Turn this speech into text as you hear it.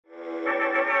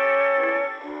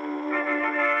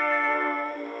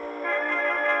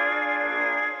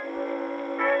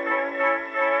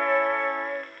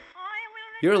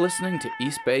You're listening to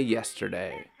East Bay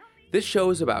Yesterday. This show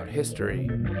is about history,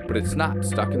 but it's not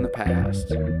stuck in the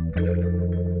past.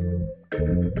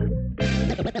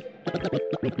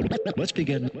 Let's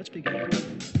begin.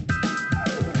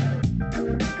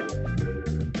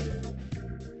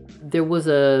 There was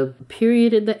a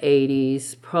period in the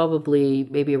 80s, probably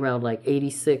maybe around like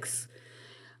 86.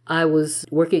 I was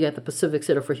working at the Pacific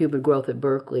Center for Human Growth at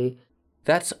Berkeley.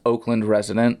 That's Oakland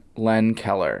resident Len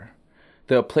Keller.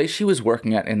 The place she was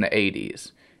working at in the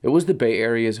 80s, it was the Bay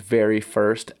Area's very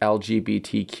first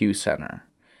LGBTQ center.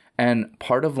 And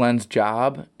part of Len's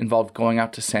job involved going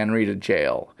out to Santa Rita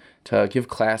jail to give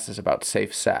classes about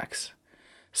safe sex.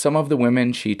 Some of the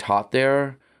women she taught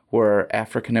there were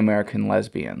African American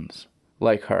lesbians,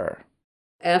 like her.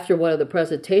 After one of the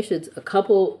presentations, a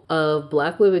couple of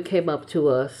Black women came up to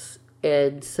us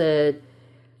and said,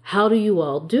 "How do you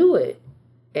all do it?"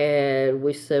 And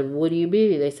we said, "What do you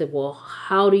mean?" They said, "Well,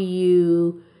 how do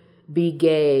you be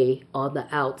gay on the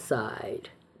outside?"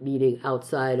 Meaning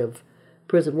outside of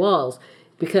prison walls.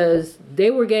 Because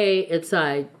they were gay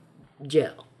inside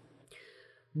jail.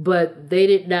 But they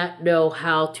did not know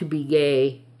how to be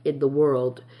gay in the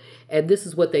world. And this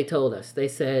is what they told us. They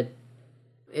said,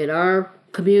 in our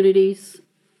communities,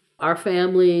 our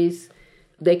families,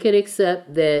 they can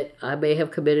accept that I may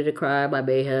have committed a crime, I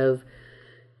may have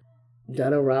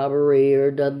done a robbery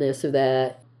or done this or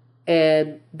that,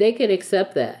 and they can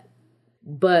accept that.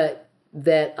 But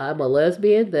that I'm a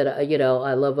lesbian, that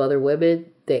I love other women,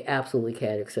 they absolutely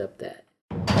can't accept that.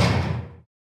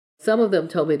 Some of them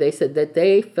told me, they said that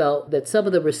they felt that some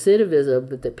of the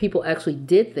recidivism, that people actually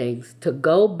did things to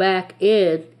go back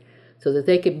in so that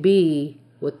they could be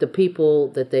with the people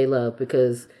that they love,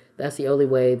 because that's the only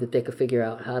way that they could figure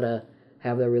out how to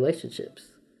have their relationships.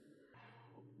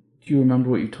 Do you remember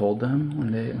what you told them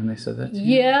when they said that to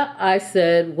you? Yeah, I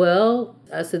said,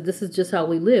 this is just how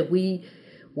we live.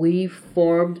 We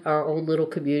formed our own little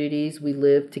communities. We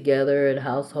live together in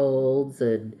households,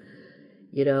 and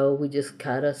we just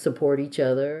kind of support each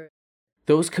other.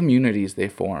 Those communities they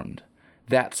formed,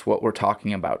 that's what we're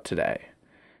talking about today.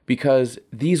 Because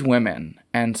these women,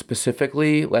 and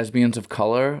specifically lesbians of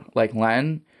color like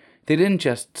Len, they didn't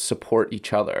just support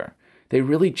each other. They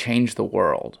really changed the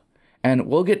world. And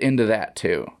we'll get into that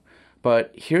too.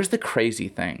 But here's the crazy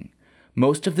thing.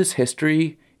 Most of this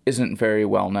history isn't very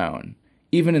well known,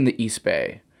 even in the East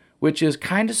Bay, which is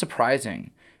kind of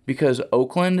surprising because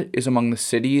Oakland is among the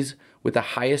cities with the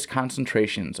highest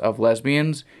concentrations of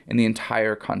lesbians in the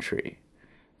entire country.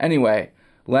 Anyway,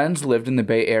 Len's lived in the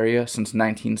Bay Area since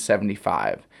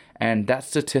 1975, and that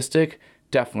statistic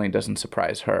definitely doesn't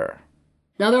surprise her.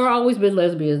 Now, there have always been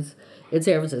lesbians in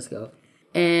San Francisco,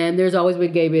 and there's always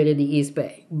been gay men in the East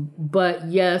Bay. But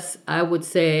yes, I would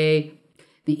say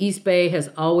the East Bay has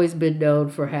always been known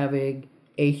for having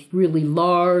a really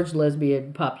large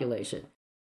lesbian population.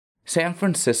 San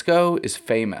Francisco is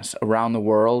famous around the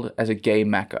world as a gay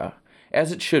mecca,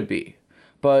 as it should be.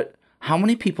 But how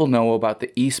many people know about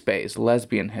the East Bay's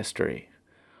lesbian history?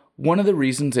 One of the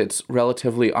reasons it's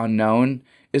relatively unknown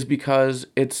is because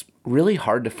it's really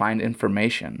hard to find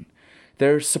information.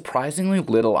 There's surprisingly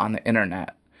little on the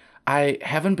internet. I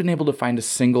haven't been able to find a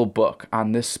single book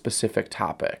on this specific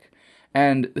topic.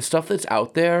 And the stuff that's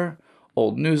out there,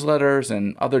 old newsletters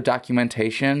and other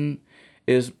documentation,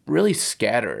 is really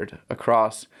scattered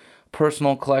across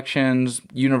personal collections,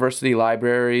 university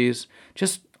libraries,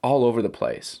 just all over the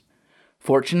place.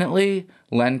 Fortunately,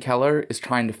 Len Keller is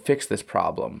trying to fix this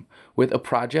problem with a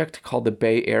project called the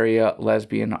Bay Area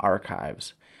Lesbian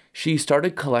Archives. She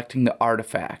started collecting the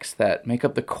artifacts that make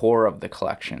up the core of the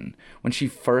collection when she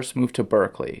first moved to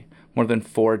Berkeley more than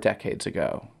 4 decades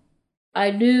ago.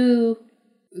 I knew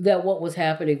that what was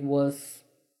happening was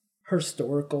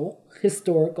historical.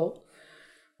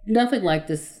 Nothing like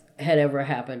this had ever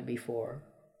happened before.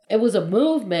 It was a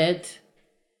movement,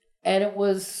 and it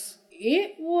was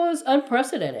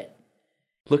unprecedented.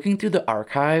 Looking through the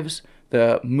archives,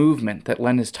 the movement that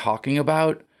Len is talking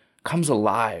about comes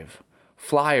alive.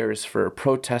 Flyers for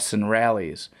protests and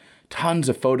rallies, tons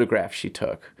of photographs she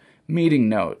took, meeting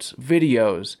notes,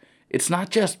 videos. It's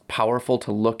not just powerful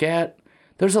to look at,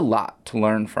 there's a lot to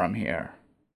learn from here.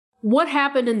 What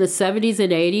happened in the 70s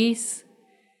and 80s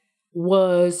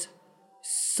was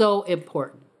so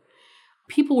important.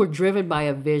 People were driven by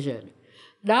a vision,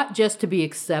 not just to be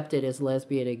accepted as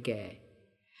lesbian and gay.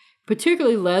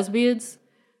 Particularly lesbians.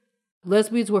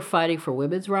 Lesbians were fighting for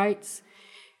women's rights.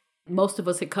 Most of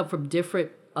us had come from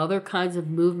different other kinds of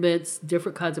movements,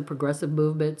 different kinds of progressive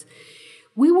movements.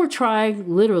 We were trying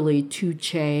literally to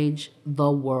change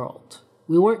the world.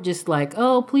 We weren't just like,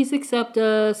 oh, please accept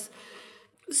us.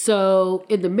 So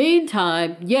in the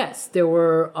meantime, yes, there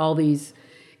were all these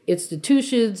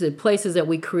institutions and places that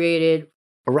we created.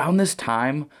 Around this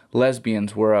time,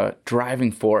 lesbians were a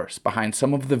driving force behind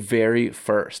some of the very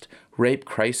first rape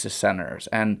crisis centers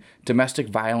and domestic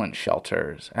violence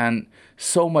shelters, and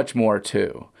so much more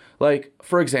too. Like,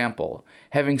 for example,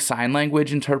 having sign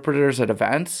language interpreters at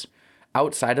events.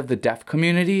 Outside of the deaf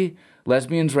community,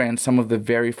 lesbians ran some of the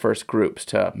very first groups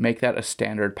to make that a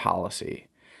standard policy.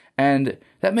 And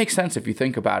that makes sense if you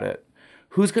think about it.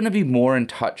 Who's going to be more in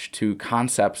touch to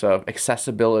concepts of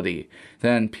accessibility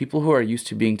than people who are used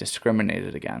to being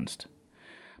discriminated against?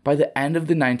 By the end of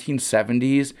the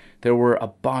 1970s, there were a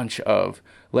bunch of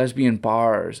lesbian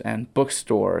bars and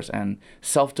bookstores and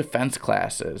self-defense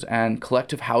classes and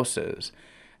collective houses,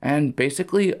 and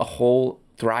basically a whole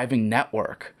thriving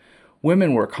network.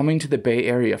 Women were coming to the Bay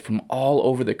Area from all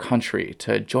over the country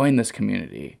to join this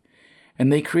community,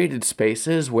 and they created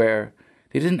spaces where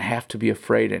they didn't have to be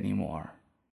afraid anymore.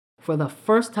 For the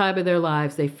first time in their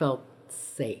lives, they felt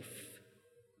safe.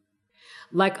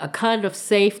 Like a kind of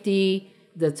safety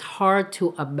that's hard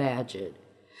to imagine.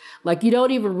 Like you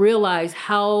don't even realize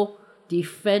how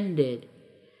defended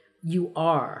you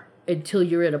are until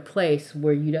you're in a place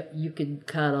where you can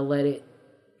kind of let it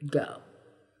go.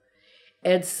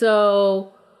 And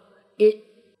so it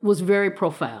was very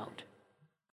profound.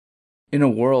 In a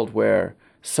world where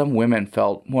some women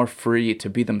felt more free to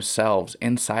be themselves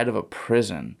inside of a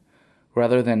prison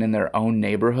rather than in their own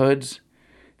neighborhoods,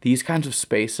 these kinds of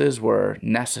spaces were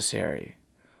necessary.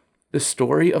 The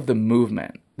story of the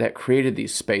movement that created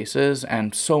these spaces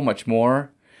and so much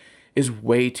more is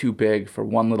way too big for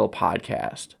one little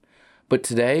podcast. But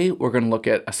today we're going to look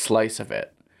at a slice of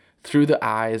it through the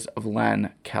eyes of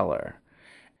Len Keller.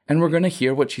 And we're going to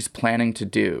hear what she's planning to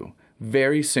do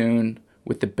very soon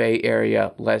with the Bay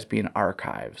Area Lesbian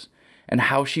Archives and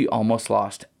how she almost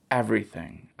lost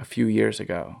everything a few years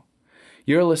ago.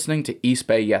 You're listening to East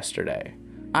Bay Yesterday.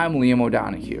 I'm Liam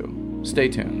O'Donoghue. Stay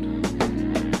tuned.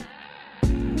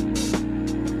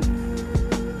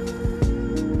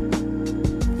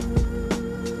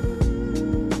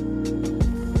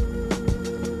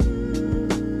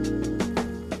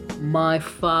 My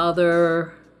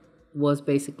father was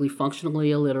basically functionally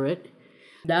illiterate,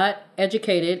 not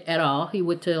educated at all. He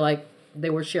went to they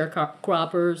were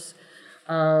sharecroppers.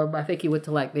 I think he went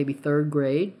to maybe third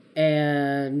grade,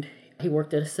 and he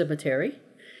worked at a cemetery.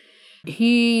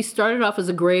 He started off as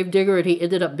a grave digger, and he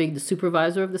ended up being the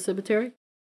supervisor of the cemetery.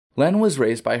 Len was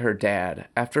raised by her dad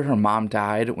after her mom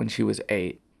died when she was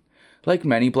 8. Like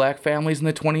many black families in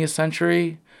the 20th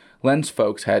century, Len's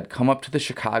folks had come up to the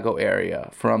Chicago area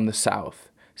from the South,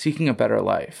 seeking a better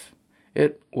life.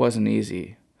 It wasn't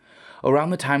easy.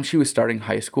 Around the time she was starting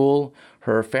high school,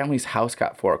 her family's house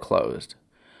got foreclosed.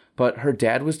 But her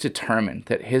dad was determined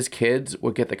that his kids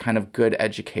would get the kind of good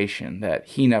education that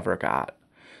he never got.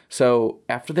 So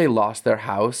after they lost their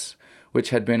house, which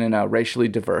had been in a racially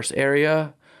diverse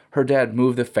area, her dad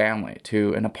moved the family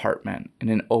to an apartment in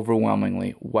an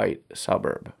overwhelmingly white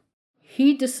suburb.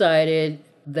 He decided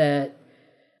that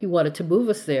he wanted to move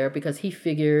us there because he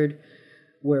figured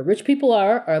where rich people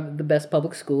are the best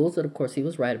public schools, and of course he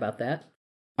was right about that.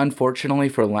 Unfortunately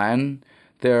for Len,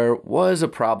 there was a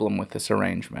problem with this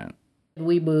arrangement.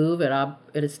 We moved, and I'm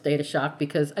in a state of shock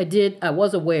because I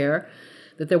was aware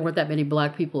that there weren't that many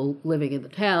black people living in the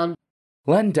town.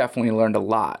 Len definitely learned a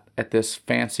lot at this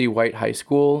fancy white high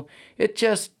school. It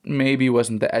just maybe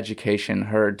wasn't the education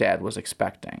her dad was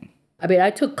expecting. I mean,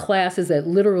 I took classes that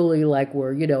literally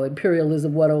were,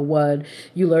 Imperialism 101.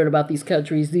 You learn about these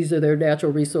countries. These are their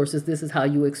natural resources. This is how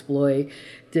you exploit.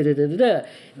 Da-da-da-da-da.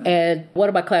 And one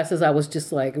of my classes, I was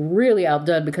just really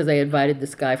outdone because they invited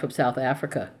this guy from South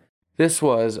Africa. This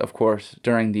was, of course,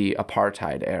 during the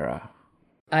apartheid era.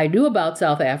 I knew about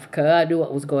South Africa. I knew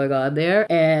what was going on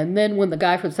there. And then when the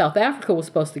guy from South Africa was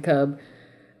supposed to come,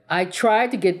 I tried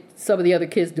to get some of the other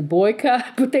kids to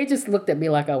boycott, but they just looked at me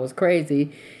like I was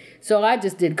crazy. So I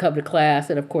just didn't come to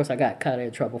class, and of course I got kind of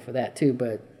in trouble for that too,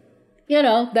 but,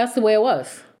 that's the way it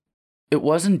was. It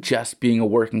wasn't just being a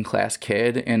working class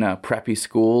kid in a preppy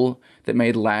school that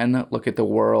made Len look at the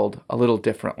world a little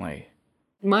differently.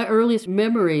 My earliest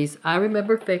memories, I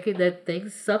remember thinking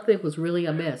that something was really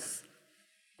amiss.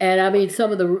 And I mean,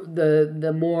 some of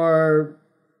the more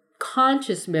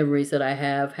conscious memories that I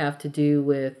have to do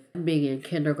with being in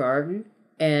kindergarten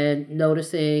and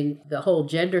noticing the whole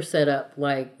gender setup,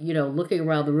 looking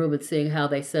around the room and seeing how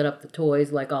they set up the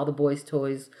toys, all the boys'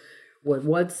 toys were in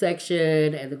one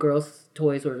section and the girls'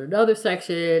 toys were in another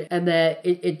section, and that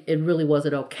it really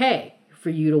wasn't okay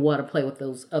for you to want to play with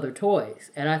those other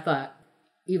toys. And I thought,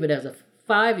 even as a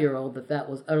 5-year-old that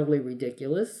was utterly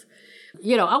ridiculous.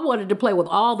 I wanted to play with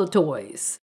all the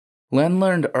toys. Len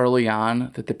learned early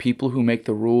on that the people who make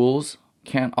the rules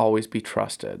can't always be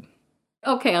trusted.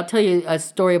 Okay, I'll tell you a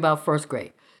story about first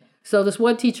grade. So this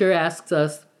one teacher asks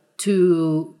us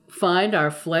to find our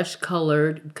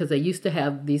flesh-colored, because they used to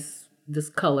have this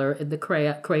color in the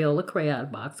Crayola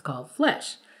crayon box called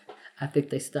flesh. I think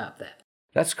they stopped that.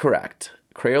 That's correct.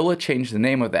 Crayola changed the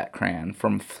name of that crayon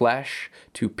from Flesh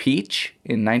to Peach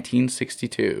in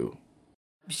 1962.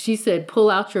 She said, pull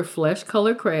out your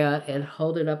flesh-colored crayon and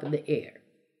hold it up in the air.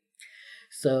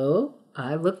 So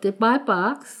I looked at my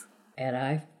box and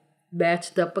I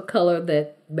matched up a color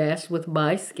that matched with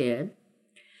my skin.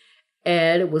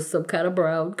 And it was some kind of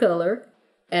brown color.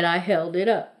 And I held it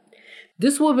up.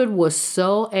 This woman was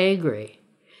so angry.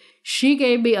 She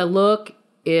gave me a look.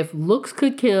 If looks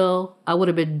could kill, I would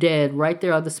have been dead right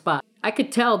there on the spot. I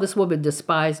could tell this woman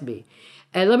despised me.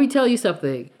 And let me tell you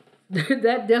something.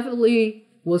 That definitely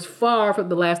was far from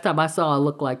the last time I saw a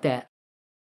look like that.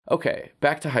 Okay,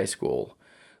 back to high school.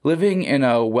 Living in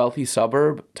a wealthy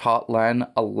suburb taught Len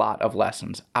a lot of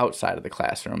lessons outside of the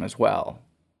classroom as well.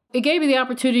 It gave me the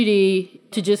opportunity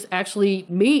to just actually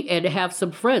meet and have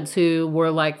some friends who were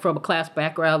like from a class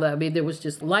background. I mean, there was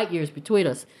just light years between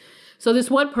us. So this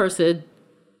one person,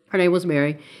 her name was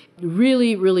Mary,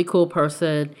 really, really cool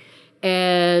person.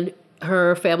 And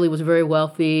her family was very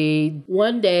wealthy.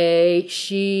 One day,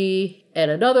 she and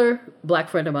another black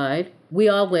friend of mine, we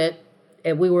all went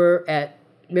and we were at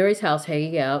Mary's house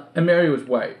hanging out. And Mary was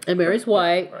white. And Mary's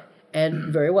white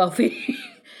and very wealthy.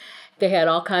 They had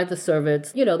all kinds of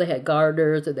servants. They had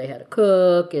gardeners and they had a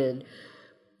cook and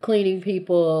cleaning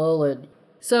people. And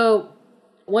so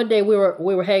one day we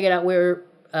were hanging out. We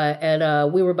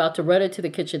were about to run into the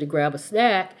kitchen to grab a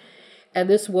snack. And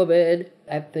this woman,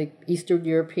 I think Eastern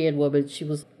European woman, she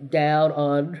was down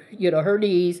on, her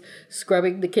knees,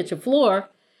 scrubbing the kitchen floor.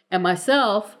 And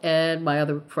myself and my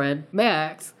other friend,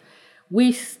 Max,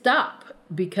 we stop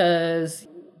because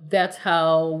that's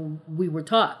how we were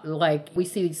taught. Like, we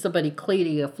see somebody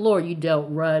cleaning a floor, you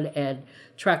don't run and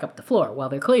track up the floor while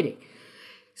they're cleaning.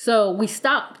 So we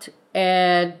stopped,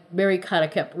 and Mary kind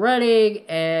of kept running,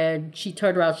 and she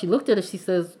turned around, she looked at us, she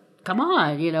says, come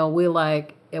on, we're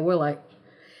like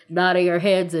nodding our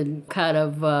heads and kind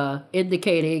of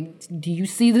indicating, do you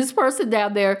see this person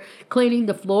down there cleaning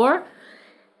the floor?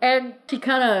 And she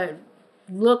kind of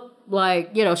looked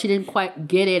like, she didn't quite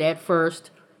get it at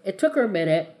first. It took her a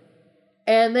minute.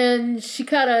 And then she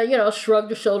kind of, shrugged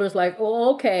her shoulders like,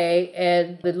 oh, okay.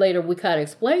 And then later we kind of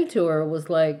explained to her, was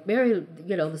like, Mary,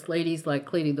 this lady's like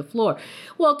cleaning the floor.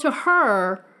 Well, to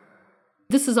her,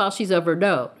 this is all she's ever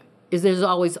known, is there's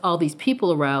always all these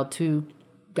people around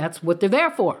that's what they're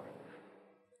there for.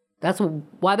 That's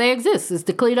why they exist, is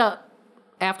to clean up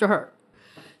after her.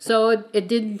 So it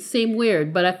didn't seem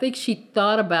weird, but I think she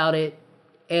thought about it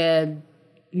and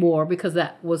more because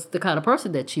that was the kind of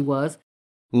person that she was.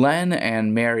 Len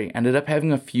and Mary ended up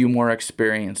having a few more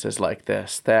experiences like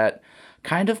this that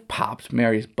kind of popped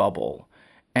Mary's bubble.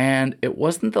 And it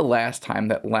wasn't the last time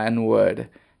that Len would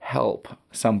help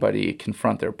somebody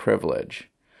confront their privilege.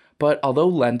 But although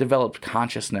Len developed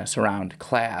consciousness around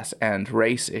class and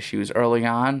race issues early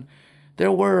on,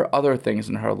 there were other things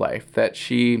in her life that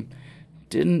she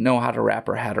didn't know how to wrap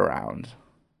her head around.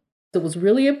 It was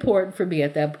really important for me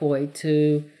at that point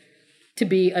to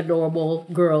be a normal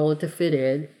girl and to fit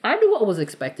in. I knew what was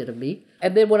expected of me.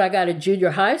 And then when I got to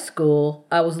junior high school,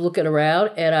 I was looking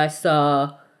around and I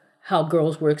saw how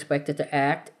girls were expected to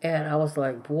act. And I was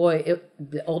like, boy,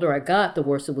 the older I got, the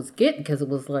worse it was getting, because it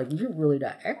was like, you're really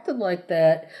not acting like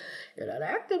that. You're not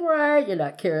acting right. You're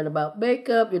not caring about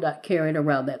makeup. You're not carrying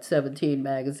around that 17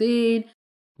 magazine.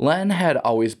 Len had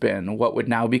always been what would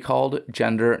now be called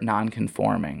gender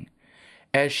nonconforming.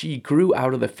 As she grew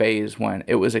out of the phase when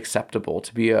it was acceptable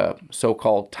to be a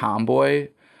so-called tomboy,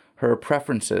 her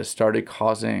preferences started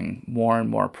causing more and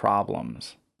more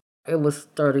problems. It was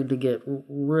starting to get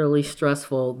really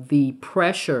stressful. The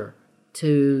pressure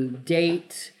to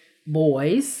date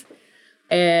boys.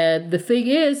 And the thing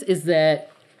is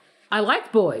that I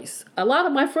liked boys. A lot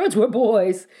of my friends were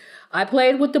boys. I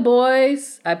played with the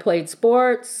boys. I played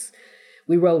sports.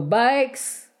 We rode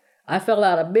bikes. I fell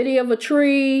out of many of a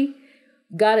tree.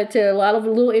 Got into a lot of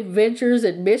little adventures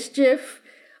and mischief.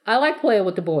 I like playing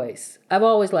with the boys. I've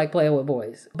always liked playing with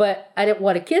boys. But I didn't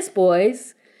want to kiss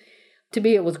boys. To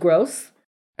me, it was gross.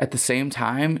 At the same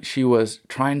time, she was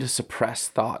trying to suppress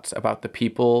thoughts about the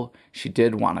people she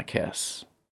did want to kiss.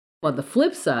 On the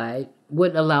flip side,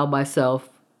 wouldn't allow myself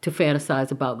to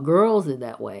fantasize about girls in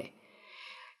that way.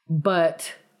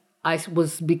 But I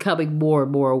was becoming more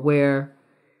and more aware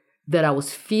that I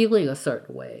was feeling a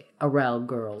certain way around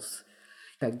girls.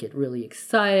 I'd get really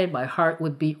excited. My heart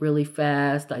would beat really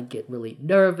fast. I'd get really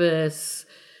nervous.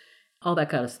 All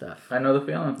that kind of stuff. I know the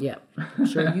feeling. Yeah,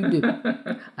 sure you do.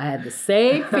 I had the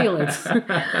same feelings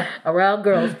around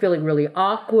girls, feeling really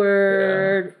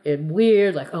awkward and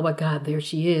weird. Like, oh my God, there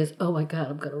she is. Oh my God,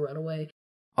 I'm going to run away.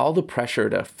 All the pressure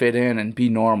to fit in and be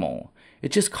normal,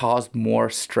 it just caused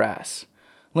more stress.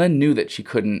 Len knew that she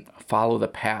couldn't follow the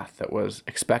path that was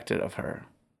expected of her.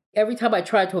 Every time I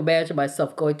tried to imagine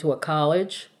myself going to a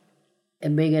college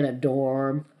and being in a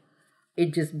dorm,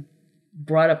 it just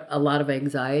brought up a lot of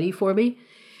anxiety for me.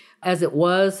 As it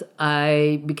was,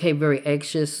 I became very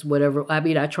anxious,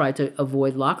 I tried to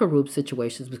avoid locker room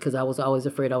situations because I was always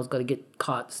afraid I was going to get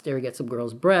caught staring at some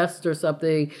girl's breast or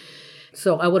something.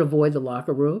 So I would avoid the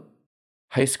locker room.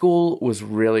 High school was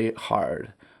really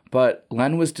hard, but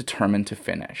Len was determined to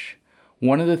finish.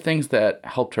 One of the things that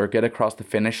helped her get across the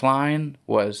finish line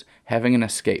was having an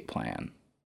escape plan.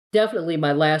 Definitely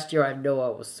my last year, I know I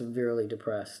was severely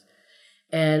depressed.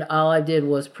 And all I did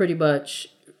was pretty much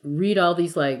read all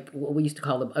these, like, what we used to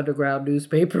call them underground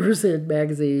newspapers and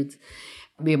magazines,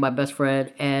 me and my best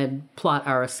friend, and plot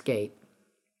our escape.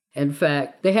 In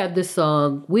fact, they had this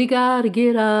song, "We Gotta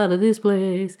Get Out of This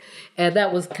Place." And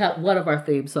that was one of our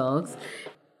theme songs.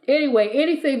 Anyway,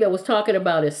 anything that was talking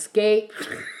about escape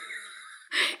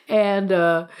and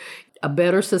a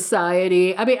better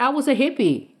society. I mean, I was a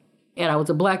hippie. And I was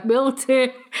a black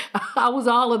militant. I was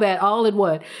all of that, all in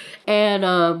one.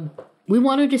 And we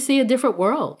wanted to see a different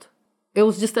world. It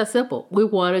was just that simple. We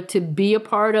wanted to be a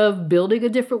part of building a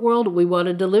different world. We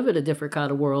wanted to live in a different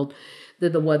kind of world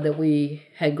than the one that we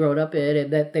had grown up in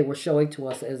and that they were showing to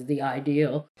us as the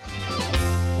ideal.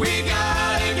 We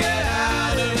gotta get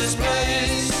out of this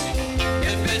place.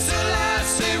 If it's the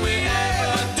last thing we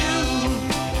ever do,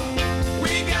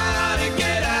 we gotta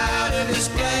get out of this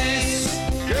place.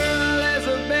 Girl, there's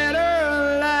a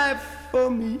better life for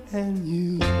me and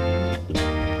you.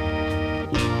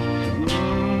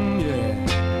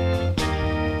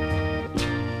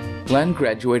 Len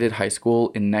graduated high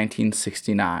school in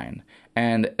 1969,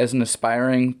 and as an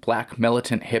aspiring black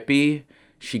militant hippie,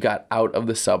 she got out of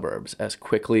the suburbs as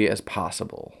quickly as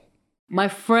possible. My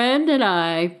friend and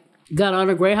I got on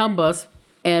a Greyhound bus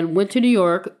and went to New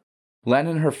York. Len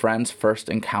and her friend's first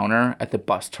encounter at the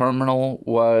bus terminal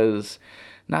was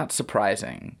not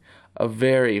surprising. A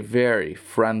very, very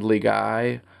friendly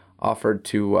guy offered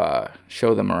to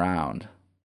show them around.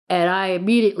 And I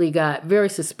immediately got very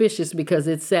suspicious because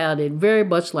it sounded very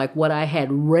much like what I had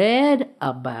read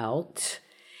about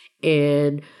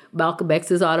in Malcolm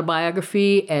X's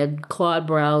autobiography and Claude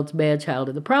Brown's Man-Child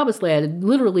in the Promised Land. And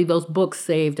literally, those books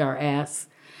saved our ass.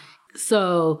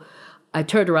 So I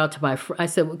turned around to my friend. I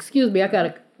said, well, excuse me, I got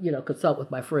to consult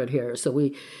with my friend here. So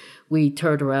we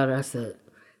turned around and I said,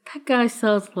 that guy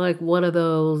sounds like one of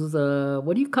those,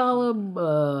 what do you call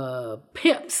them?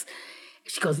 Pimps.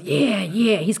 She goes, yeah,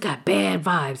 he's got bad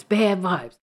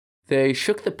vibes. They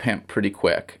shook the pimp pretty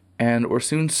quick and were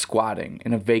soon squatting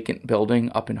in a vacant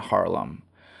building up in Harlem.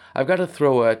 I've got to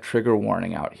throw a trigger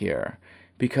warning out here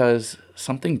because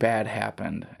something bad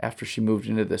happened after she moved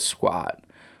into this squat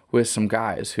with some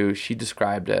guys who she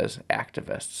described as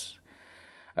activists.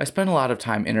 I spent a lot of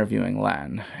time interviewing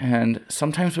Len, and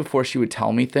sometimes before she would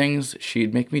tell me things,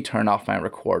 she'd make me turn off my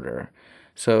recorder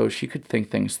so she could think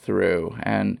things through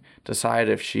and decide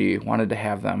if she wanted to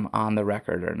have them on the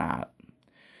record or not.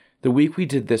 The week we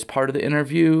did this part of the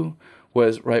interview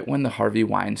was right when the Harvey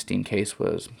Weinstein case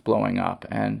was blowing up,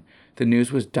 and the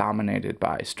news was dominated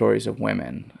by stories of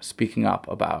women speaking up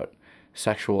about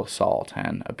sexual assault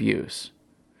and abuse.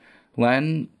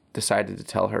 Len decided to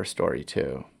tell her story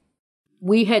too.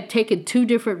 We had taken 2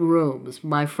 different rooms,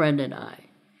 my friend and I,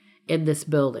 in this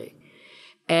building,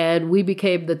 and we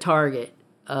became the target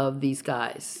of these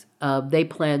guys. They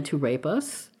planned to rape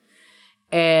us,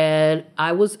 and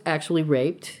I was actually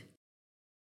raped.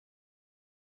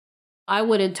 I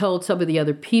went and told some of the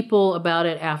other people about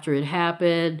it after it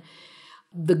happened.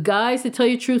 The guys, to tell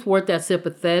you the truth, weren't that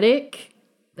sympathetic.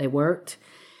 They weren't.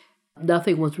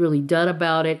 Nothing was really done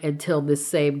about it until this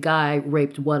same guy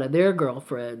raped one of their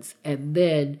girlfriends, and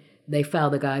then they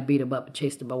found the guy, beat him up, and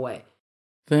chased him away.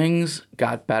 Things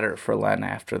got better for Len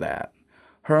after that.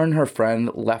 Her and her friend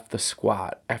left the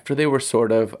squat after they were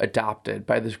sort of adopted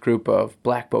by this group of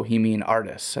black bohemian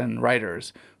artists and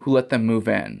writers who let them move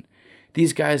in.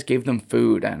 These guys gave them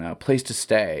food and a place to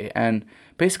stay and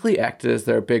basically acted as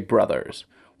their big brothers.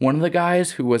 One of the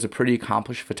guys, who was a pretty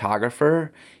accomplished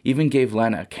photographer, even gave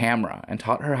Len a camera and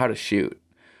taught her how to shoot.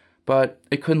 But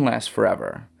it couldn't last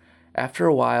forever. After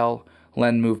a while,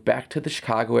 Len moved back to the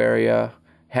Chicago area,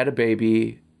 had a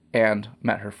baby, and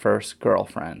met her first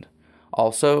girlfriend.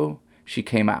 Also, she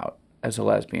came out as a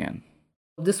lesbian.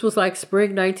 This was like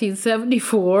spring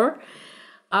 1974.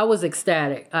 I was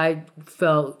ecstatic. I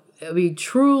felt,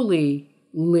 truly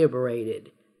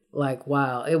liberated. Like,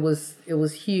 wow, it was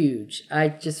huge. I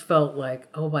just felt like,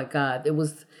 oh my God, it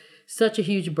was such a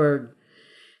huge burden.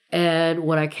 And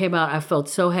when I came out, I felt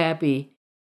so happy.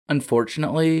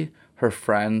 Unfortunately, her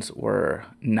friends were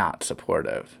not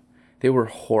supportive. They were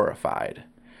horrified.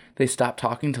 They stopped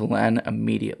talking to Len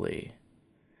immediately.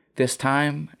 This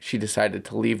time, she decided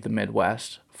to leave the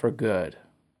Midwest for good.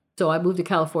 So I moved to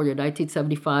California in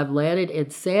 1975, landed in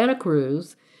Santa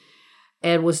Cruz,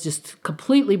 and was just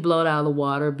completely blown out of the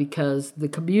water because the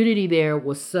community there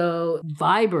was so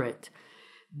vibrant.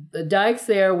 The Dykes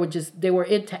there they were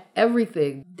into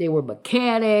everything. They were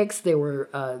mechanics, they were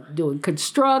doing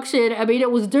construction. I mean,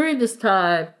 it was during this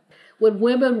time when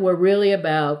women were really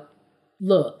about,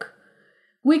 look,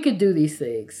 we could do these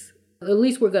things. At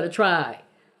least we're going to try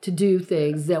to do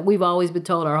things that we've always been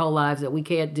told our whole lives that we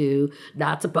can't do,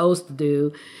 not supposed to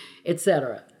do,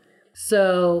 etc.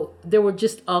 So there were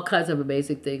just all kinds of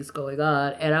amazing things going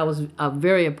on, and I'm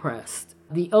very impressed.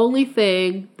 The only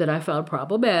thing that I found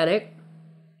problematic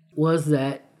was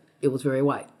that it was very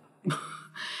white.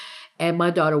 And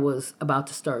my daughter was about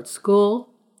to start school,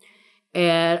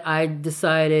 and I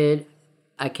decided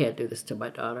I can't do this to my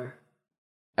daughter.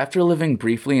 After living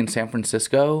briefly in San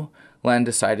Francisco, Len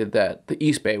decided that the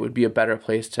East Bay would be a better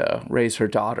place to raise her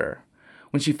daughter.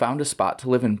 When she found a spot to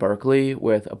live in Berkeley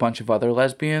with a bunch of other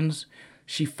lesbians,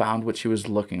 she found what she was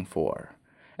looking for.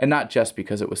 And not just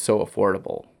because it was so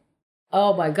affordable.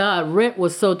 Oh my God, rent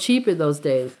was so cheap in those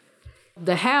days.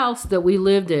 The house that we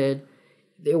lived in,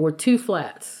 there were 2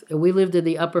 flats, and we lived in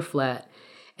the upper flat.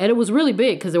 And it was really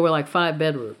big because there were like 5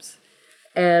 bedrooms.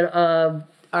 And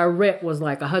our rent was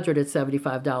like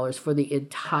 $175 for the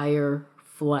entire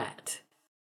flat.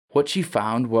 What she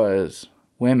found was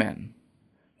women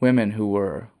who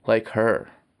were like her.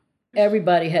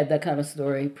 Everybody had that kind of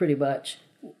story, pretty much,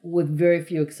 with very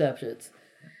few exceptions.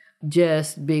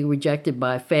 Just being rejected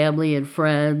by family and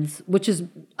friends, which is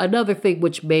another thing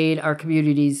which made our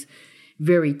communities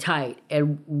very tight,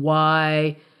 and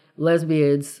why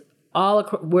lesbians,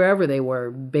 wherever they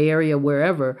were, Bay Area,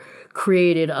 wherever,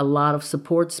 created a lot of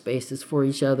support spaces for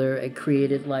each other and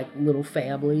created like little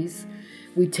families.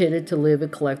 We tended to live in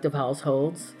collective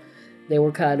households. They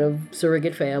were kind of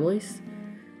surrogate families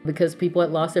because people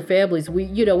had lost their families. We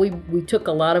took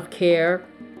a lot of care,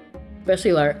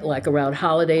 especially like around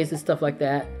holidays and stuff like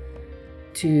that,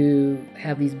 to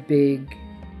have these big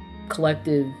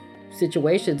collective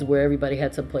situations where everybody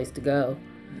had some place to go.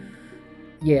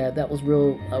 Yeah, that was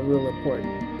real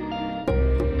important.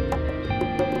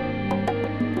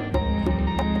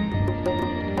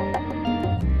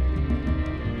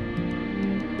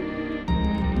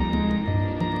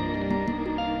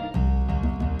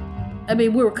 I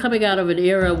mean, we were coming out of an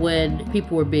era when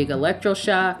people were being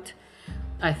electroshocked.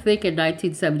 I think in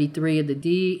 1973 in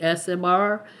the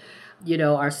DSMR,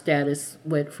 our status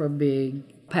went from being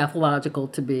pathological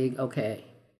to being okay.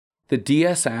 The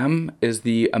DSM is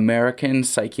the American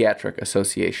Psychiatric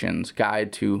Association's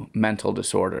Guide to Mental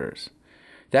Disorders.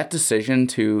 That decision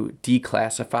to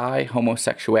declassify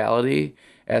homosexuality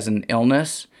as an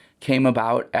illness came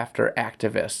about after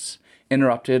activists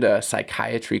interrupted a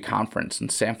psychiatry conference in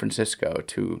San Francisco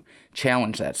to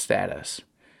challenge that status.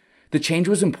 The change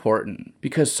was important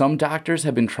because some doctors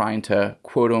have been trying to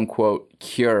quote-unquote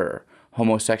cure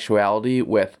homosexuality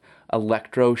with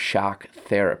electroshock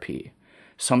therapy,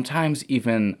 sometimes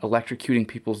even electrocuting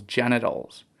people's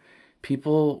genitals.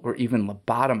 People were even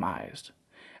lobotomized.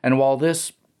 And while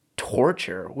this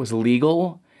torture was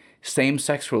legal,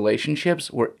 same-sex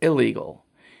relationships were illegal.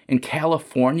 In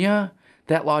California,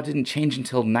 that law didn't change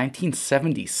until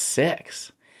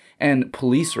 1976. And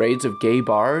police raids of gay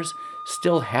bars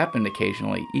still happened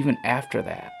occasionally, even after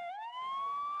that.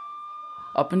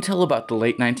 Up until about the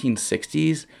late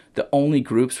 1960s, the only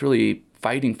groups really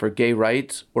fighting for gay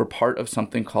rights were part of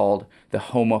something called the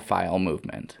homophile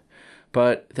movement.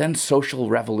 But then social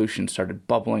revolution started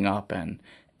bubbling up and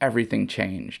everything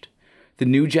changed. The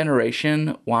new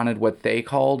generation wanted what they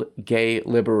called gay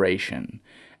liberation,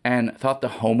 and thought the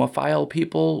homophile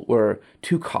people were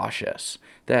too cautious,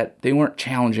 that they weren't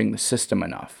challenging the system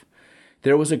enough.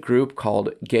 There was a group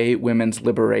called Gay Women's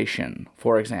Liberation,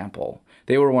 for example.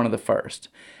 They were one of the first,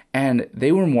 and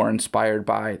they were more inspired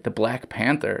by the Black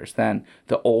Panthers than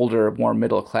the older, more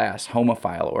middle-class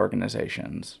homophile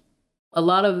organizations. A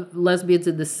lot of lesbians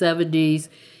in the 70s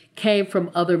came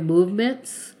from other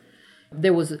movements.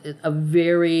 There was a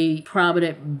very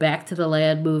prominent back to the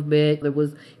land movement. There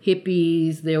was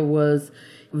hippies. There was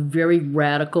very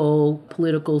radical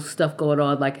political stuff going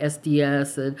on like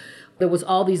SDS. And there was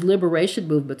all these liberation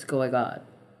movements going on,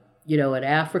 in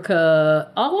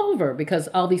Africa, all over, because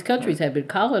all these countries had been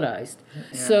colonized.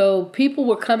 Yeah. So people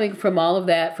were coming from all of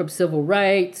that, from civil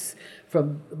rights,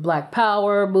 from Black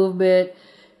Power movement.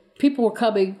 People were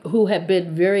coming who had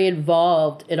been very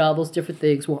involved in all those different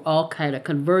things, were all kind of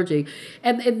converging.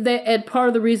 And part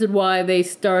of the reason why they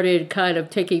started kind of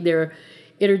taking their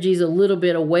energies a little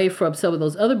bit away from some of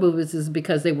those other movements is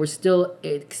because they were still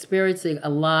experiencing a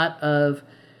lot of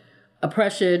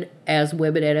oppression as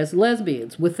women and as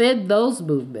lesbians within those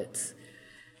movements.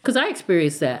 Because I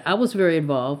experienced that. I was very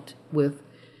involved with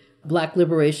Black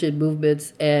liberation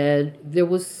movements, and it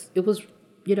was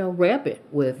rampant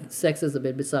with sexism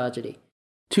and misogyny.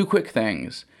 Two quick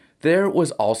things. There was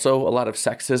also a lot of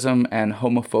sexism and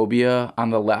homophobia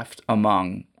on the left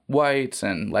among whites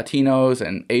and Latinos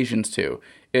and Asians too.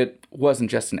 It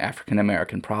wasn't just an African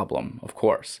American problem, of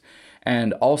course.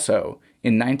 And also,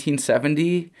 in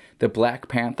 1970, the Black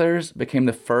Panthers became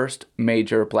the first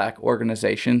major Black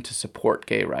organization to support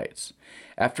gay rights.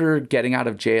 After getting out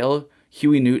of jail,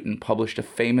 Huey Newton published a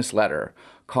famous letter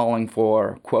calling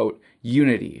for, quote,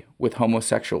 unity with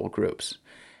homosexual groups.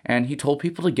 And he told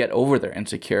people to get over their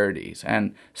insecurities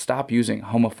and stop using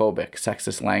homophobic,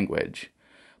 sexist language.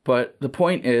 But the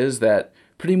point is that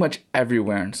pretty much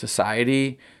everywhere in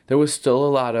society, there was still a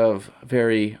lot of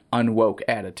very unwoke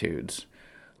attitudes.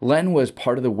 Len was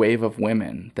part of the wave of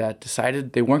women that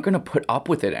decided they weren't going to put up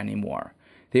with it anymore.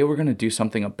 They were going to do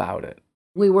something about it.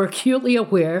 We were acutely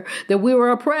aware that we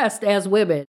were oppressed as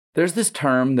women. There's this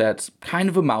term that's kind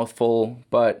of a mouthful,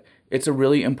 but it's a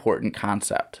really important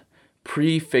concept: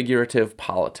 prefigurative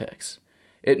politics.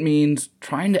 It means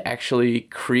trying to actually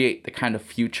create the kind of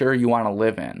future you want to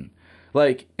live in.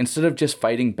 Like, instead of just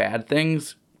fighting bad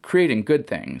things, creating good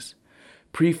things.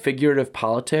 Prefigurative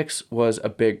politics was a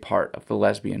big part of the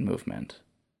lesbian movement.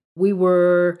 We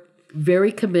were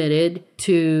very committed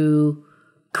to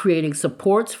creating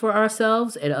supports for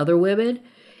ourselves and other women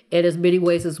in as many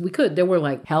ways as we could. There were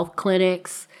like health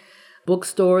clinics,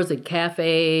 bookstores and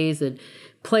cafes and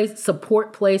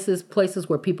support places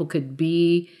where people could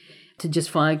be to just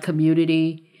find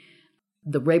community.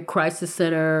 The Rape Crisis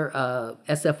Center,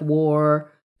 SF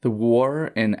War. The WAR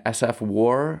in SF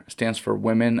War stands for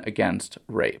Women Against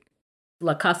Rape.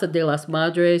 La Casa de las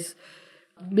Madres.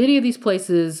 Many of these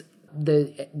places,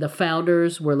 the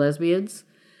founders were lesbians.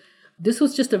 This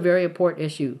was just a very important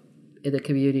issue in the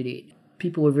community.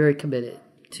 People were very committed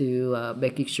to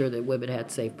making sure that women had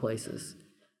safe places.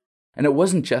 And it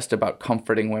wasn't just about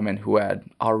comforting women who had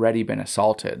already been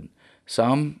assaulted.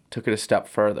 Some took it a step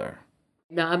further.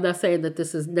 Now, I'm not saying that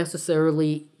this is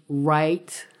necessarily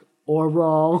right or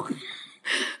wrong,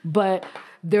 but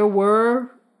there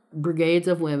were brigades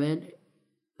of women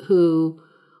who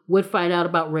would find out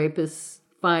about rapists,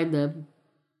 find them,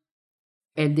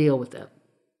 and deal with them.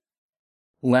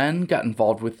 Len got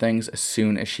involved with things as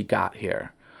soon as she got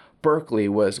here. Berkeley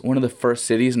was one of the first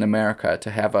cities in America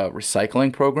to have a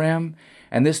recycling program,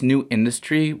 and this new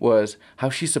industry was how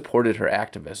she supported her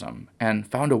activism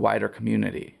and found a wider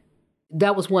community.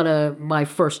 That was one of my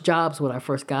first jobs when I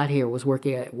first got here, was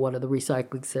working at one of the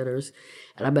recycling centers,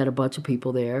 and I met a bunch of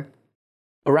people there.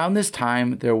 Around this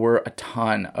time, there were a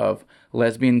ton of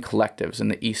lesbian collectives in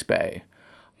the East Bay.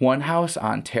 One house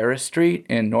on Terrace Street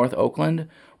in North Oakland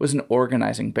was an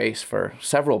organizing base for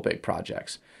several big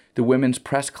projects. The Women's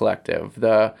Press Collective,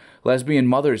 the Lesbian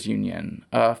Mothers Union,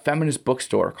 a feminist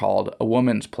bookstore called A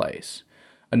Woman's Place.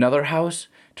 Another house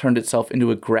turned itself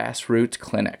into a grassroots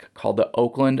clinic called the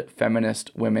Oakland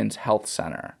Feminist Women's Health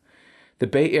Center. The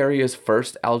Bay Area's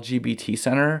first LGBT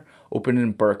center opened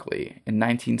in Berkeley in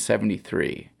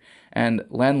 1973, and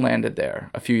Len landed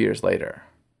there a few years later.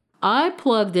 I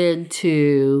plugged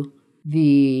into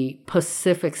the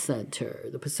Pacific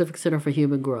Center for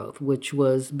Human Growth, which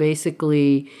was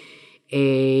basically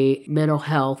a mental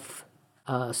health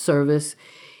service,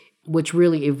 which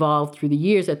really evolved through the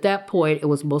years. At that point, it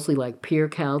was mostly like peer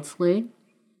counseling.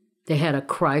 They had a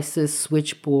crisis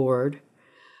switchboard,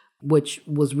 which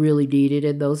was really needed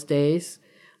in those days.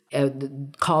 And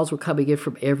the calls were coming in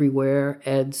from everywhere,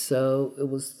 and so it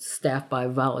was staffed by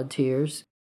volunteers.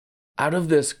 Out of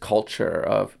this culture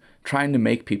of trying to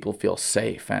make people feel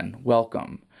safe and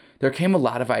welcome, there came a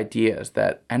lot of ideas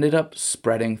that ended up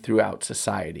spreading throughout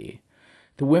society.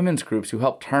 The women's groups who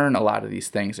helped turn a lot of these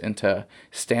things into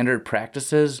standard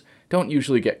practices don't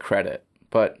usually get credit,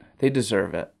 but they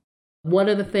deserve it. One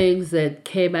of the things that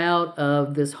came out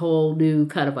of this whole new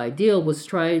kind of ideal was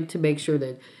trying to make sure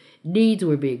that needs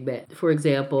were being met. For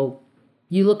example,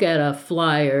 you look at a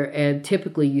flyer and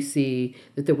typically you see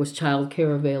that there was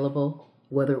childcare available,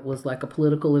 whether it was like a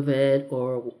political event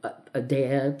or a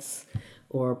dance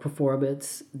or a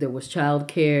performance. There was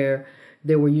childcare.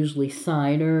 There were usually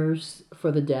signers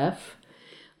for the deaf.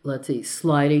 Let's see,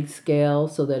 sliding scale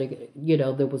so that,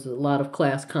 there was a lot of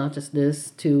class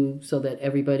consciousness so that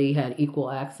everybody had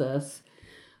equal access.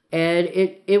 And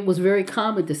it was very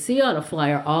common to see on a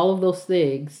flyer all of those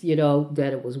things, that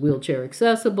it was wheelchair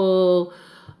accessible.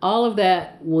 All of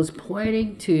that was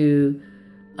pointing to,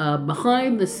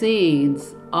 behind the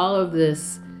scenes, all of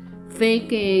this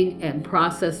thinking and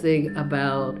processing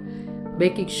about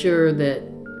making sure that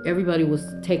everybody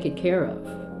was taken care of.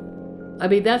 I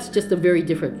mean, that's just a very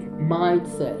different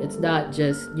mindset. It's not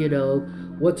just,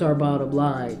 what's our bottom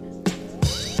line?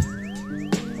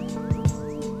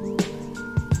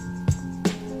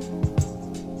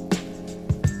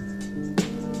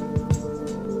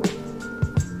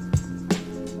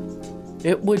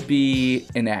 It would be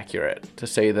inaccurate to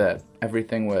say that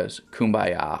everything was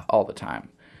kumbaya all the time.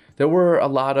 There were a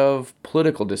lot of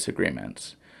political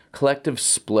disagreements. Collective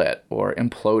split or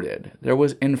imploded. There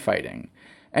was infighting.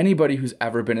 Anybody who's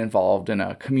ever been involved in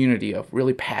a community of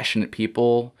really passionate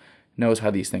people knows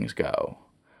how these things go.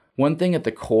 One thing at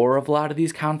the core of a lot of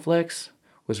these conflicts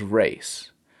was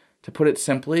race. To put it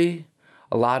simply,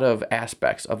 a lot of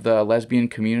aspects of the lesbian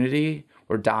community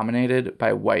were dominated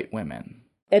by white women.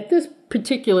 At this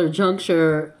particular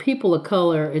juncture, people of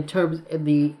color,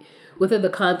 within the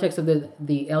context of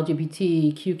the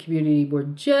LGBTQ community, were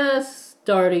just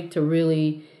starting to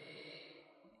really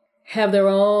have their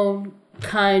own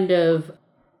kind of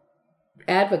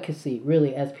advocacy,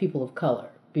 really, as people of color.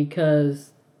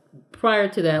 Because prior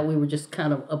to that, we were just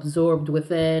kind of absorbed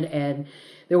within, and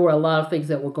there were a lot of things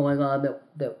that were going on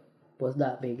that was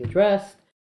not being addressed.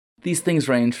 These things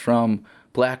range from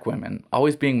black women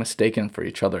always being mistaken for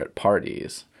each other at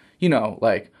parties.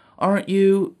 Like, aren't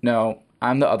you? No,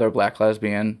 I'm the other black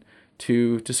lesbian.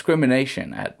 To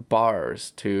discrimination at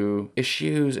bars, to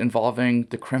issues involving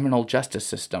the criminal justice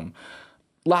system.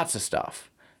 Lots of stuff.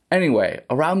 Anyway,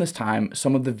 around this time,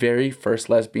 some of the very first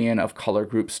lesbian of color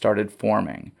groups started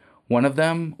forming. One of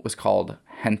them was called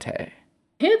Gente.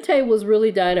 Gente was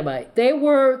really dynamite. They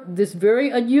were this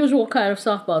very unusual kind of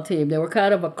softball team. They were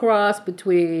kind of a cross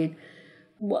between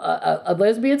a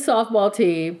lesbian softball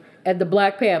team and the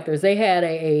Black Panthers. They had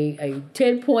a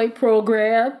 10-point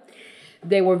program.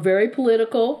 They were very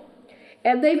political.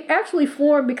 And they actually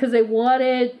formed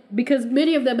because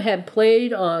many of them had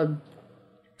played on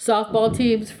softball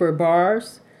teams for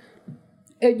bars.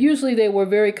 And usually they were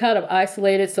very kind of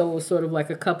isolated, so it was sort of like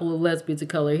a couple of lesbians of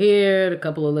color here, and a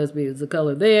couple of lesbians of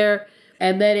color there.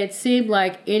 And then it seemed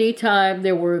like anytime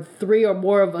there were 3 or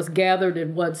more of us gathered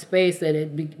in one space,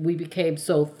 that we became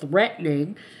so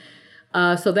threatening.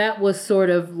 So that was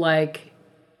sort of like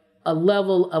a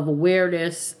level of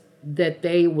awareness that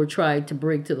they were trying to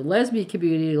bring to the lesbian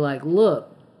community. Like,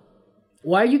 look,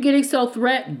 why are you getting so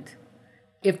threatened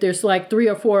if there's like 3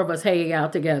 or 4 of us hanging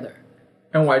out together?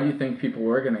 And why do you think people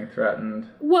were getting threatened?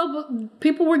 Well,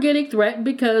 people were getting threatened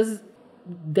because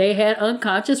they had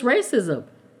unconscious racism.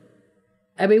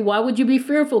 I mean, why would you be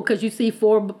fearful because you see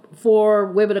four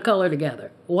women of color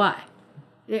together? Why?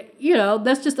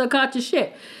 That's just unconscious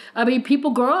shit. I mean,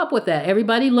 people grow up with that.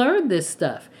 Everybody learned this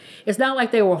stuff. It's not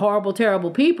like they were horrible,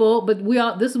 terrible people, but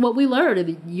this is what we learned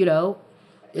in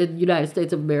the United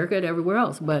States of America and everywhere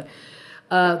else. But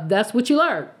that's what you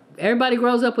learn. Everybody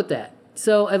grows up with that.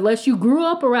 So unless you grew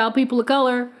up around people of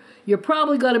color, you're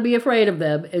probably going to be afraid of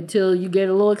them until you get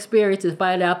a little experience and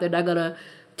find out they're not going to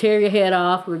tear your head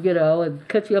off or, and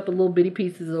cut you up in little bitty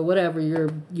pieces or whatever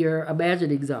your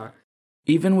imaginings are.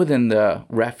 Even within the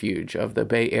refuge of the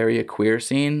Bay Area queer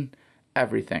scene,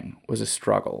 everything was a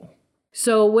struggle.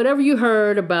 So whatever you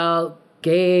heard about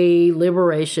gay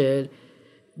liberation,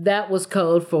 that was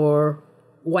code for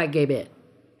white gay men.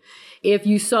 If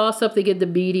you saw something in the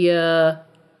media,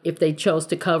 if they chose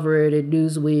to cover it in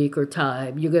Newsweek or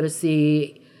Time, you're going to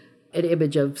see an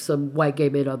image of some white gay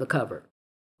men on the cover.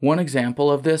 One example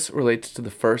of this relates to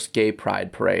the first gay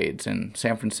pride parades in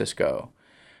San Francisco.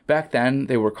 Back then,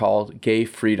 they were called Gay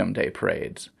Freedom Day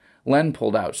parades. Len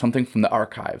pulled out something from the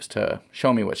archives to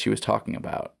show me what she was talking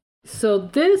about. So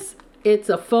it's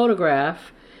a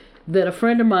photograph that a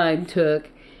friend of mine took.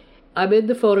 I'm in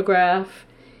the photograph,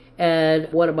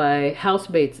 and one of my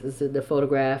housemates is in the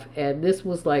photograph, and this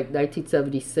was like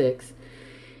 1976.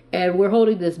 And we're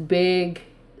holding this big,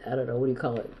 I don't know, what do you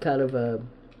call it, kind of a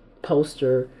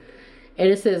poster, and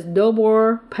it says, "No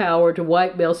more power to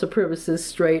white male supremacists,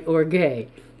 straight or gay."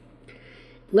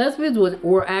 Lesbians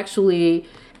were actually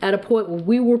at a point where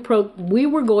we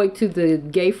were going to the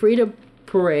Gay Freedom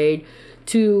Parade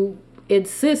to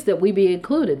insist that we be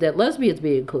included, that lesbians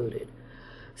be included.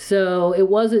 So it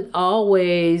wasn't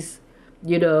always,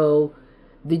 you know,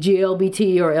 the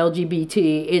GLBT or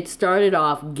LGBT. It started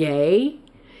off gay,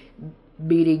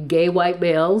 meaning gay white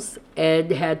males, and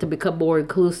had to become more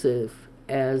inclusive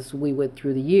as we went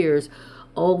through the years,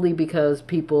 only because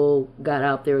people got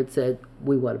out there and said,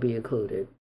 we want to be included.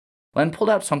 Len pulled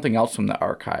out something else from the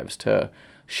archives to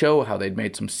show how they'd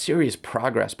made some serious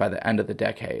progress by the end of the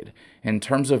decade in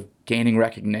terms of gaining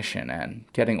recognition and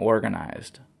getting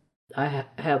organized. I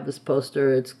have this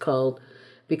poster. It's called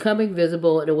Becoming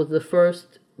Visible, and it was the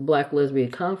first Black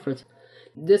Lesbian Conference.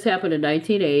 This happened in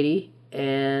 1980,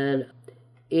 and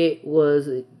it was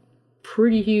a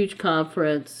pretty huge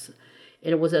conference,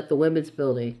 and it was at the Women's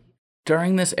Building.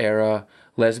 During this era,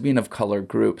 lesbian of color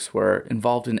groups were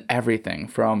involved in everything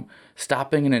from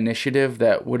stopping an initiative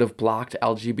that would have blocked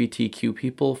LGBTQ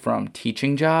people from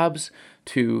teaching jobs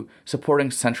to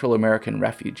supporting Central American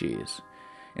refugees.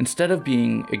 Instead of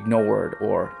being ignored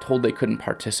or told they couldn't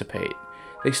participate,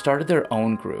 they started their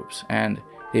own groups and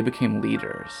they became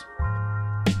leaders.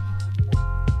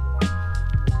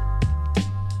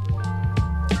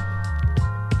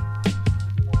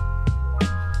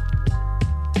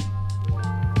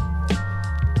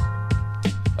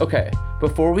 Okay,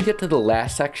 before we get to the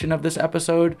last section of this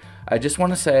episode, I just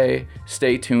want to say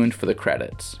stay tuned for the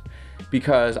credits,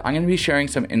 because I'm going to be sharing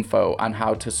some info on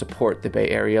how to support the Bay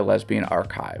Area Lesbian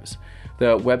Archives.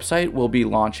 The website will be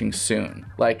launching soon,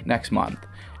 like next month,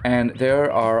 and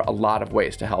there are a lot of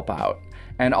ways to help out.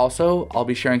 And also, I'll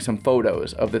be sharing some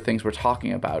photos of the things we're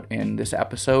talking about in this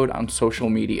episode on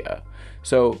social media.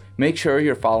 So make sure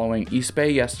you're following East Bay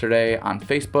Yesterday on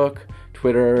Facebook,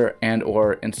 Twitter, and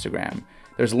or Instagram.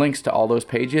 There's links to all those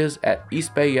pages at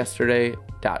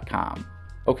eastbayyesterday.com.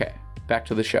 Okay, back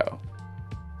to the show.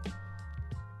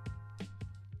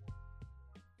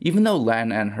 Even though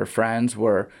Len and her friends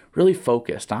were really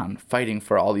focused on fighting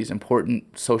for all these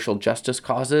important social justice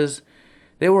causes,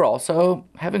 they were also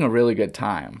having a really good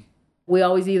time. We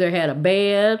always either had a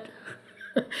band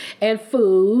and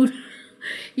food.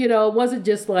 You know, it wasn't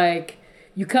just like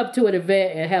you come to an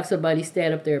event and have somebody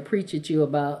stand up there and preach at you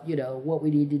about, you know, what we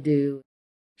need to do.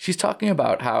 She's talking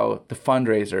about how the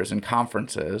fundraisers and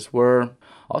conferences were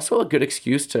also a good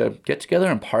excuse to get together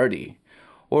and party,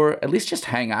 or at least just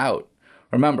hang out.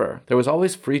 Remember, there was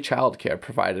always free childcare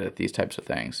provided at these types of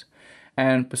things.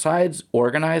 And besides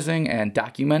organizing and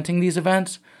documenting these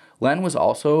events, Len was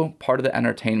also part of the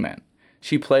entertainment.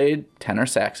 She played tenor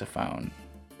saxophone.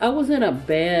 I was in a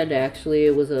band, actually.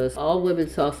 It was an all-women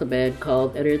salsa band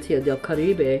called Herencia del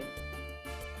Caribe.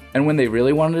 And when they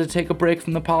really wanted to take a break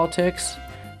from the politics,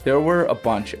 there were a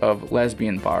bunch of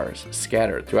lesbian bars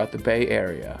scattered throughout the Bay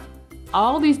Area.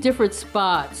 All these different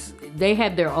spots, they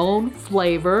had their own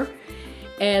flavor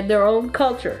and their own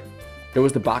culture. There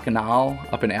was the Bacchanal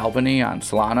up in Albany on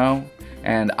Solano,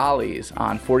 and Ollie's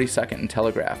on 42nd and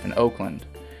Telegraph in Oakland.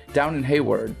 Down in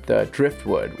Hayward, the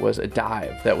Driftwood was a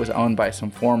dive that was owned by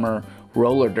some former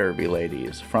roller derby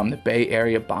ladies from the Bay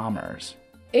Area Bombers.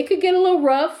 It could get a little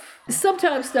rough.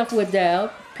 Sometimes stuff went down.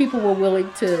 People were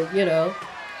willing to, you know,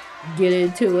 get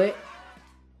into it.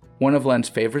 One of Len's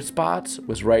favorite spots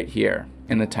was right here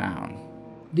in the town.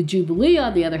 The Jubilee,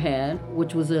 on the other hand,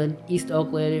 which was in East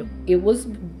Oakland, it was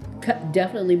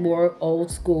definitely more old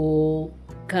school,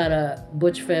 kind of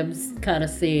butch femmes kind of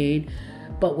scene,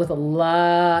 but with a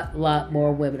lot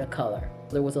more women of color.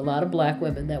 There was a lot of black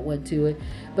women that went to it,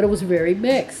 but it was very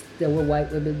mixed. There were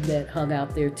white women that hung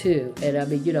out there too. And I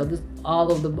mean, you know,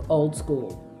 all of them old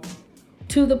school.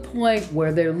 To the point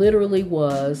where there literally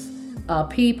was a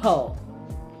peephole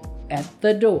at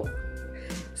the door.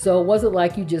 So it wasn't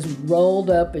like you just rolled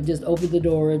up and just opened the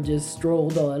door and just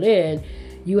strolled on in.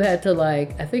 You had to,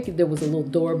 like, I think there was a little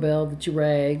doorbell that you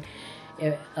rang,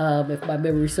 if my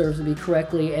memory serves me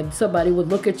correctly, and somebody would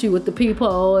look at you with the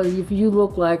peephole, and if you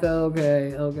look like,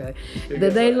 okay,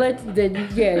 then they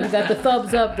you got the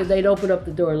thumbs up, then they'd open up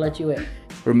the door and let you in.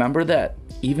 Remember that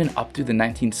even up through the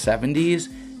 1970s,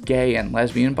 gay and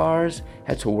lesbian bars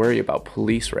had to worry about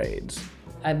police raids.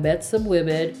 I met some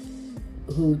women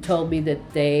who told me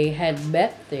that they had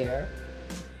met there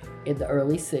in the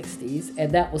early 60s,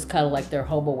 and that was kind of like their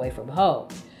home away from home.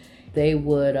 They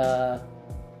would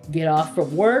get off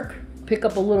from work, pick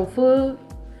up a little food,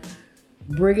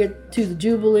 bring it to the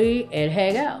Jubilee, and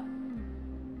hang out.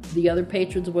 The other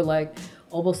patrons were like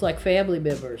almost like family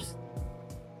members.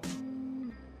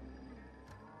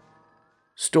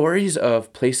 Stories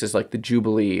of places like the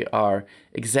Jubilee are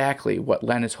exactly what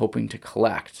Len is hoping to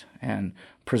collect and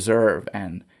preserve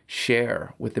and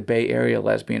share with the Bay Area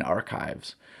Lesbian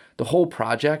Archives. The whole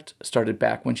project started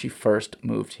back when she first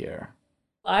moved here.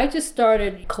 I just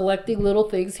started collecting little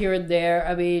things here and there.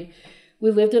 I mean, we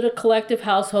lived in a collective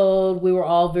household. We were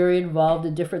all very involved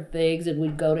in different things, and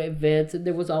we'd go to events, and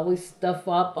there was always stuff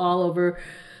up all over,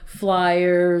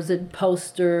 flyers and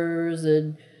posters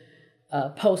and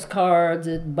postcards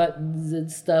and buttons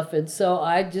and stuff. And so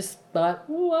I just thought,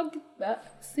 well,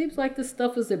 that seems like this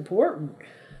stuff is important.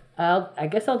 I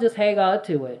guess I'll just hang on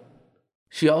to it.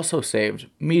 She also saved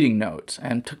meeting notes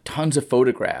and took tons of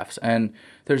photographs, and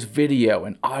there's video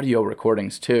and audio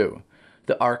recordings too.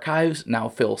 The archives now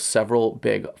fill several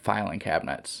big filing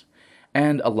cabinets.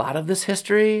 And a lot of this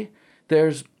history,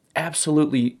 there's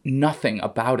absolutely nothing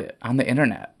about it on the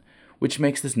internet, which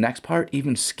makes this next part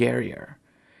even scarier.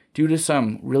 Due to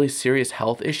some really serious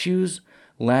health issues,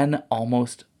 Len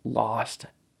almost lost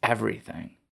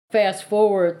everything. Fast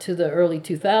forward to the early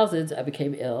 2000s, I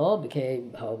became ill,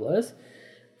 became homeless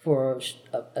for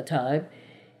a time.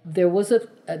 There was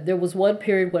one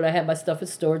period when I had my stuff in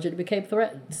storage and it became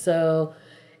threatened. So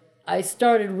I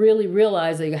started really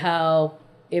realizing how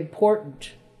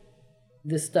important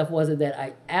this stuff was, and that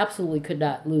I absolutely could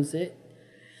not lose it.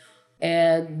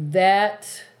 And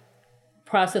that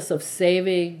process of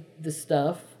saving the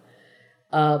stuff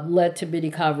led to many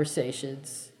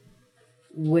conversations,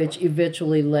 which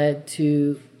eventually led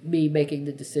to me making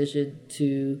the decision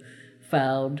to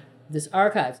found this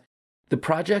archive. The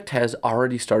project has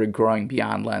already started growing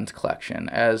beyond Len's collection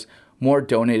as more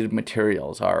donated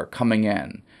materials are coming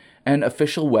in. An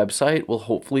official website will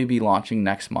hopefully be launching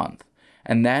next month.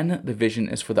 And then the vision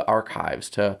is for the archives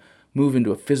to move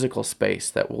into a physical space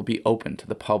that will be open to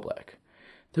the public.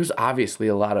 There's obviously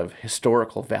a lot of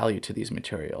historical value to these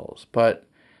materials, but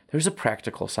there's a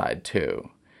practical side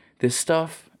too. This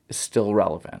stuff is still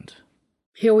relevant.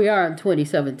 Here we are in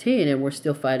 2017, and we're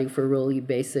still fighting for really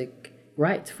basic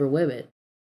rights for women.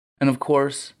 And of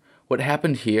course, what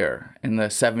happened here in the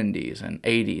 70s and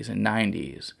 80s and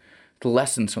 90s, the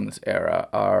lessons from this era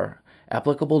are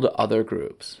applicable to other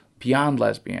groups beyond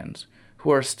lesbians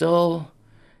who are still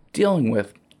dealing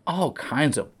with all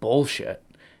kinds of bullshit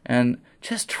and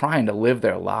just trying to live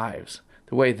their lives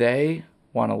the way they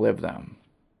want to live them.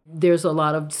 There's a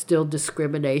lot of still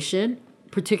discrimination,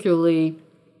 particularly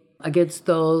against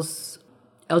those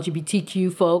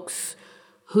LGBTQ folks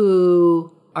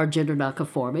who are gender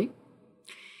nonconforming.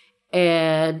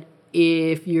 And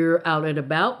if you're out and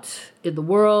about in the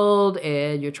world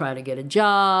and you're trying to get a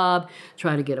job,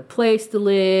 trying to get a place to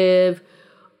live,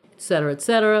 et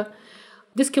cetera,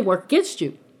 this can work against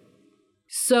you.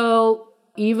 So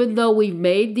even though we've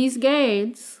made these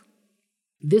gains,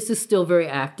 this is still very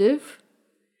active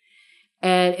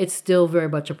and it's still very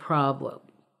much a problem.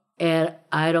 And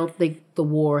I don't think the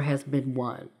war has been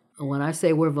won. And when I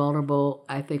say we're vulnerable,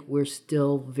 I think we're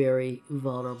still very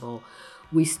vulnerable.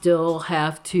 We still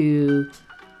have to,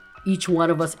 each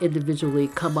one of us individually,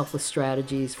 come up with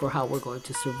strategies for how we're going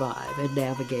to survive and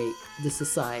navigate the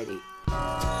society.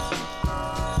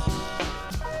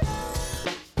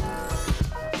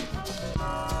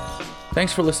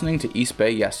 Thanks for listening to East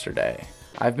Bay Yesterday.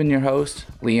 I've been your host,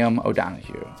 Liam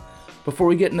O'Donoghue. Before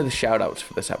we get into the shout-outs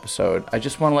for this episode, I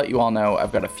just want to let you all know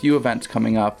I've got a few events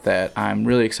coming up that I'm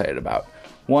really excited about.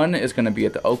 One is going to be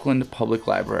at the Oakland Public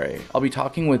Library. I'll be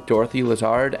talking with Dorothy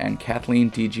Lazard and Kathleen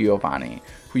DiGiovanni,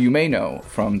 who you may know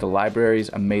from the library's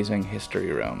amazing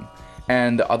history room.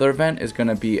 And the other event is going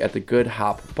to be at the Good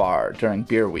Hop Bar during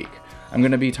Beer Week. I'm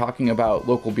going to be talking about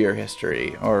local beer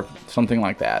history, or something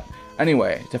like that.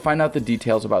 Anyway, to find out the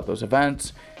details about those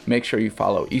events, make sure you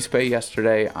follow East Bay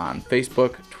Yesterday on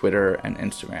Facebook, Twitter, and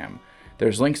Instagram.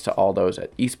 There's links to all those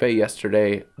at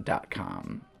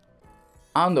eastbayyesterday.com.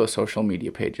 On those social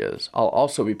media pages, I'll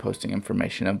also be posting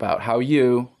information about how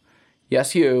you,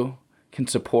 yes you, can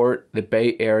support the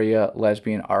Bay Area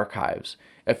Lesbian Archives.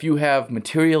 If you have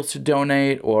materials to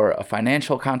donate or a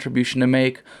financial contribution to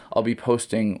make, I'll be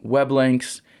posting web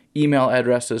links, email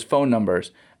addresses, phone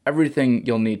numbers, everything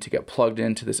you'll need to get plugged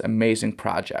into this amazing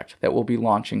project that will be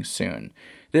launching soon.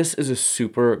 This is a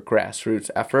super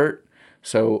grassroots effort,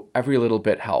 so every little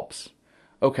bit helps.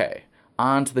 Okay,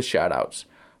 on to the shoutouts.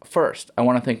 First, I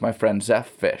want to thank my friend Zeph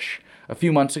Fish. A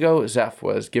few months ago, Zeph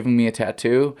was giving me a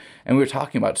tattoo, and we were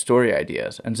talking about story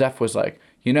ideas, and Zeph was like,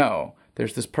 you know,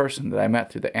 there's this person that I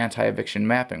met through the Anti-Eviction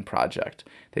Mapping Project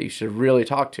that you should really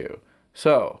talk to.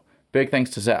 So, big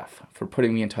thanks to Zeph for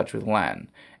putting me in touch with Len,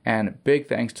 and big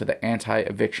thanks to the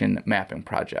Anti-Eviction Mapping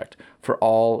Project for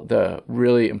all the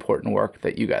really important work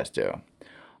that you guys do.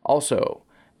 Also,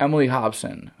 Emily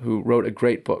Hobson, who wrote a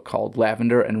great book called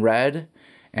Lavender and Red,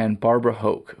 and Barbara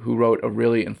Hoke, who wrote a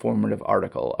really informative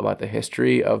article about the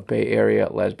history of Bay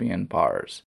Area lesbian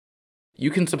bars.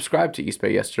 You can subscribe to East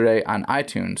Bay Yesterday on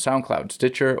iTunes, SoundCloud,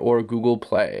 Stitcher, or Google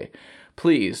Play.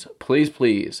 Please, please,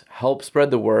 please help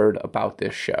spread the word about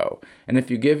this show. And if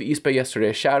you give East Bay Yesterday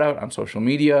a shout out on social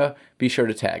media, be sure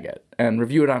to tag it and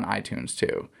review it on iTunes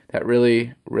too. That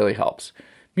really, really helps.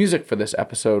 Music for this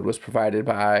episode was provided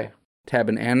by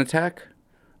Tabin Anatek,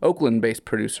 Oakland-based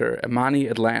producer Imani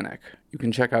Atlantic. You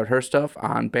can check out her stuff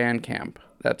on Bandcamp.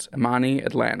 That's Imani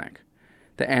Atlantic.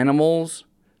 The Animals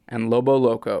and Lobo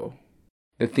Loco.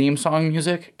 The theme song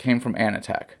music came from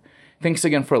Anatek. Thanks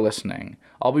again for listening.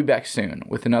 I'll be back soon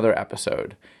with another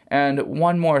episode. And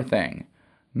one more thing.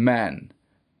 Men,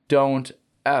 don't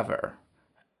ever,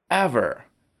 ever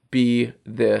be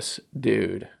this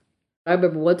dude. I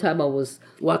remember one time I was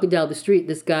walking down the street,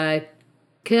 this guy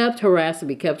kept harassing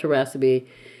me.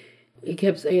 He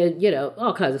kept saying,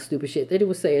 all kinds of stupid shit. Then he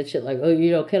was saying shit like,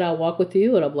 oh, can I walk with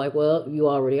you? And I'm like, well, you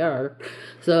already are.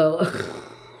 So,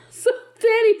 so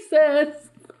then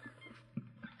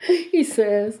he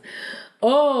says,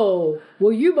 oh,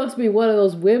 well, you must be one of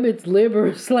those women's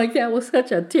livers. Like, that was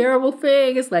such a terrible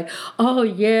thing. It's like, oh,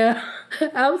 yeah,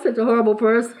 I was such a horrible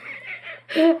person.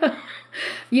 That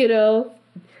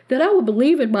I would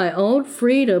believe in my own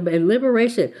freedom and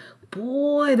liberation.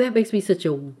 Boy, that makes me such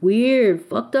a weird,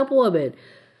 fucked up woman.